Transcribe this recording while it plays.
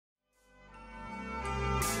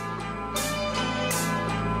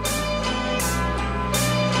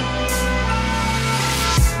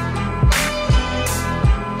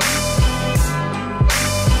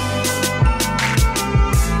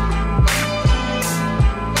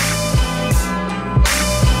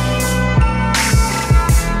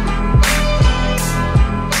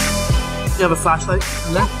you have a flashlight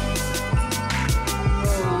in there?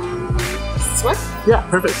 This one? Yeah,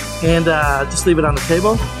 perfect. And just leave it on the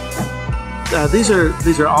table. These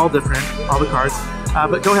are all different, all the cards.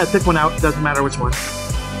 But go ahead, pick one out. Doesn't matter which one.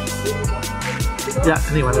 Yeah,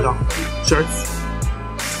 anyone at all. Sure.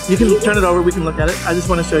 You can turn it over. We can look at it. I just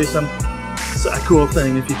want to show you a cool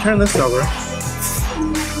thing. If you turn this over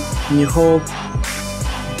and you hold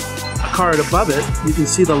a card above it, you can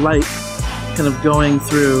see the light kind of going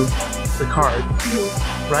through the card,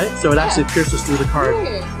 right? So it actually pierces through the card.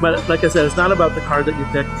 But like I said, it's not about the card that you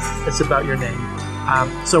pick. It's about your name.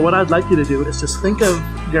 So what I'd like you to do is just think of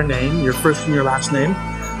your name, your first and your last name,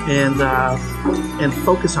 and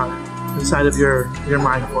focus on it inside of your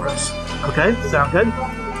mind for us. Okay? Sound good?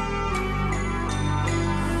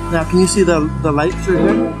 Now, can you see the light through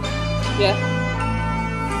here? Yeah.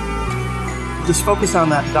 Just focus on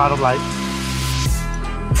that dot of light.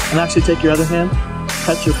 And actually take your other hand,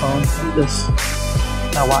 touch your phone like this.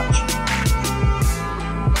 Now watch.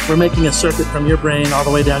 We're making a circuit from your brain all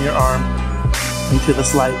the way down your arm into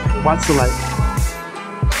this light. Watch the light.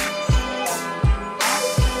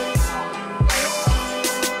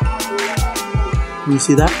 Can you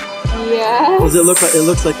see that? Yes. What does it look like? It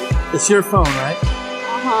looks like it's your phone, right?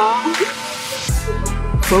 Uh-huh.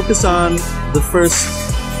 Focus on the first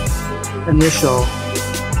initial.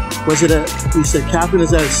 Was it you said Catherine,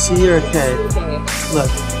 is that a C or a K? Okay.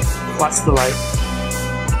 Look, watch the light.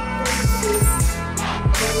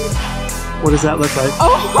 What does that look like?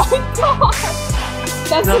 Oh my god!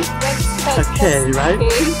 That's a K, right?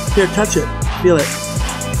 Here, touch it. Feel it.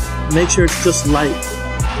 Make sure it's just light.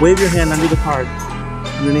 Wave your hand under the card.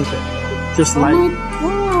 Underneath it. Just light. Oh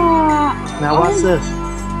my god. Now watch this.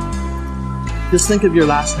 Just think of your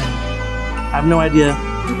last name. I have no idea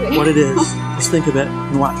what it is. Just think of it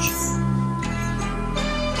and watch.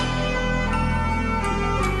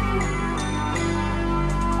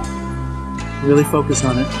 Really focus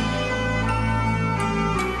on it.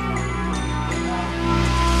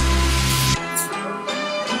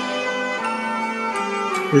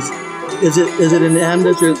 Is it an M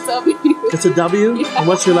that you're... W. It's a W? Yeah. And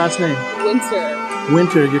what's your last name? Winter.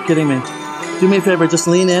 Winter, you're kidding me. Do me a favor, just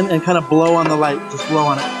lean in and kind of blow on the light. Just blow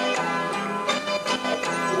on it.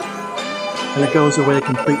 And it goes away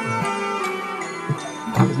completely.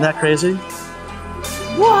 Isn't that crazy?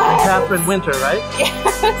 What? And Catherine Winter, right?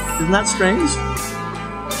 Yes. Isn't that strange?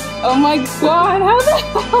 Oh my god, how the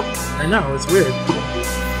hell? I know, it's weird.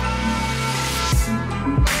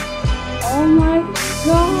 Oh my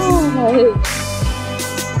god.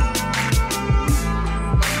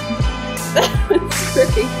 That's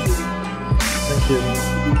crazy. Thank you.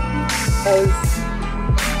 That was...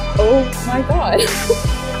 Oh my god.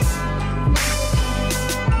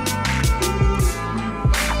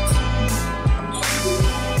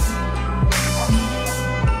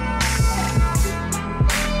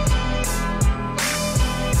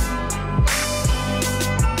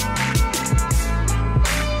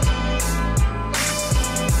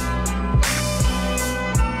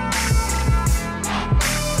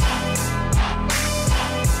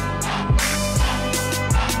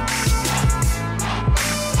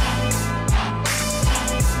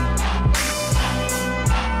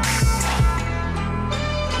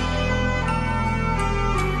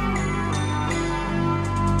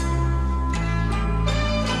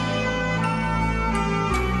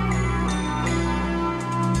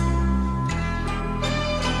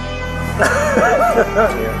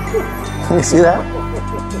 Can you see that?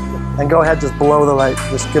 And go ahead, just blow the light.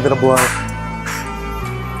 Just give it a blow.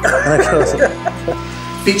 And it goes.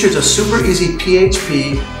 Features a super easy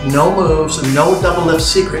PHP, no moves, no double lift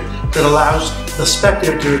secret that allows the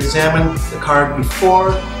spectator to examine the card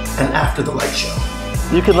before and after the light show.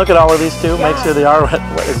 You can look at all of these too, make sure they are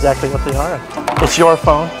exactly what they are. It's your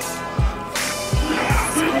phone.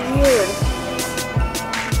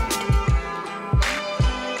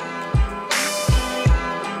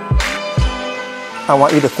 I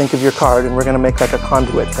want you to think of your card, and we're going to make like a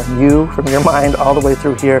conduit from you, from your mind, all the way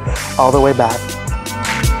through here, all the way back.